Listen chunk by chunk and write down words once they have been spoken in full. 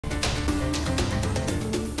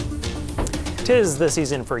'Tis the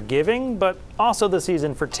season for giving, but also the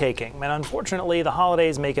season for taking. And unfortunately, the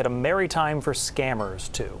holidays make it a merry time for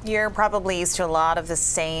scammers, too. You're probably used to a lot of the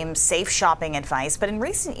same safe shopping advice, but in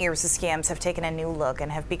recent years, the scams have taken a new look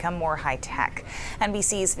and have become more high-tech.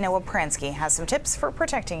 NBC's Noah Pransky has some tips for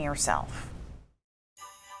protecting yourself.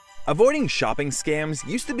 Avoiding shopping scams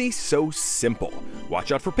used to be so simple.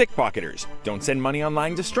 Watch out for pickpocketers. Don't send money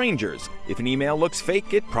online to strangers. If an email looks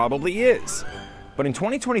fake, it probably is. But in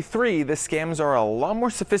 2023, the scams are a lot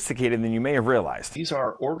more sophisticated than you may have realized. These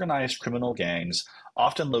are organized criminal gangs,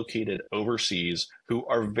 often located overseas, who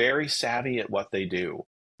are very savvy at what they do.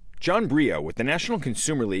 John Brio with the National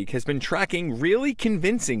Consumer League has been tracking really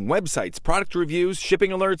convincing websites, product reviews,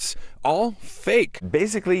 shipping alerts, all fake.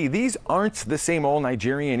 Basically, these aren't the same old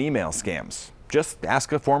Nigerian email scams. Just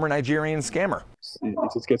ask a former Nigerian scammer. It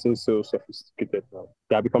is getting so sophisticated now.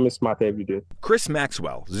 They are becoming smarter every day. Chris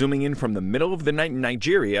Maxwell, zooming in from the middle of the night in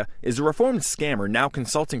Nigeria, is a reformed scammer now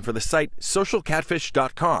consulting for the site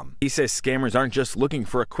socialcatfish.com. He says scammers aren't just looking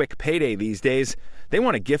for a quick payday these days. They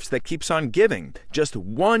want a gift that keeps on giving. Just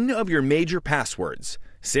one of your major passwords,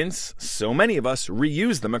 since so many of us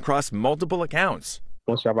reuse them across multiple accounts.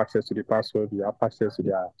 Once you have access to the password, you have access to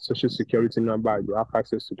their social security number, you have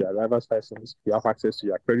access to their driver's license, you have access to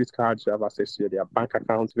their credit cards, you have access to their bank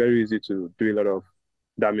accounts. Very easy to do a lot of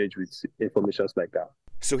damage with information like that.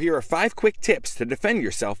 So here are 5 quick tips to defend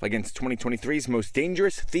yourself against 2023's most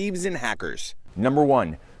dangerous thieves and hackers. Number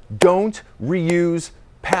 1, don't reuse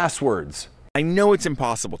passwords. I know it's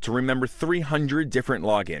impossible to remember 300 different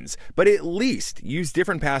logins, but at least use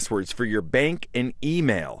different passwords for your bank and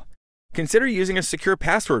email. Consider using a secure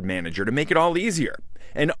password manager to make it all easier.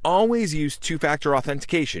 And always use 2-factor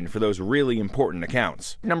authentication for those really important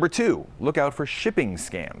accounts. Number 2, look out for shipping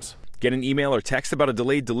scams. Get an email or text about a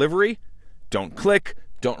delayed delivery? Don't click,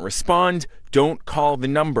 don't respond, don't call the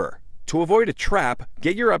number. To avoid a trap,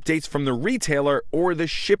 get your updates from the retailer or the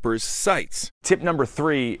shipper's sites. Tip number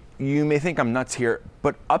 3, you may think I'm nuts here,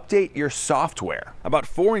 but update your software. About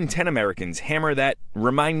 4 in 10 Americans hammer that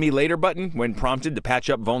remind me later button when prompted to patch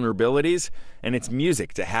up vulnerabilities, and it's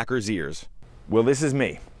music to hackers' ears. Well, this is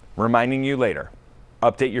me, reminding you later.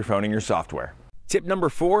 Update your phone and your software. Tip number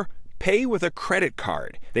 4, pay with a credit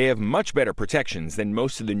card. They have much better protections than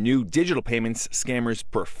most of the new digital payments scammers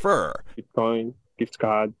prefer. Bitcoin, gift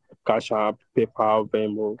card, Cash App, PayPal,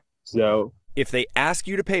 Venmo, Zelle. If they ask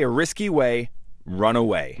you to pay a risky way, run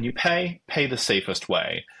away. When you pay the safest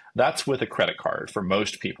way. That's with a credit card for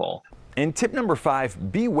most people. And tip number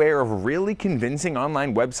 5, beware of really convincing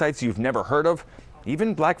online websites you've never heard of.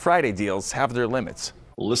 Even Black Friday deals have their limits.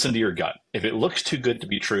 Listen to your gut. If it looks too good to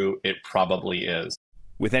be true, it probably is.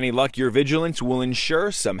 With any luck, your vigilance will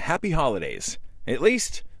ensure some happy holidays. At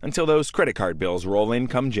least until those credit card bills roll in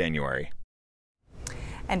come January.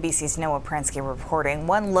 NBC's Noah Pransky reporting.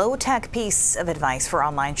 One low-tech piece of advice for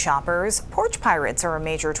online shoppers: porch pirates are a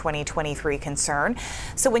major 2023 concern.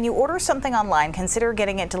 So when you order something online, consider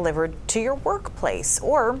getting it delivered to your workplace,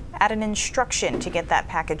 or add an instruction to get that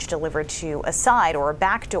package delivered to a side or a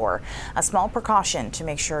back door. A small precaution to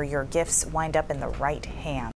make sure your gifts wind up in the right hands.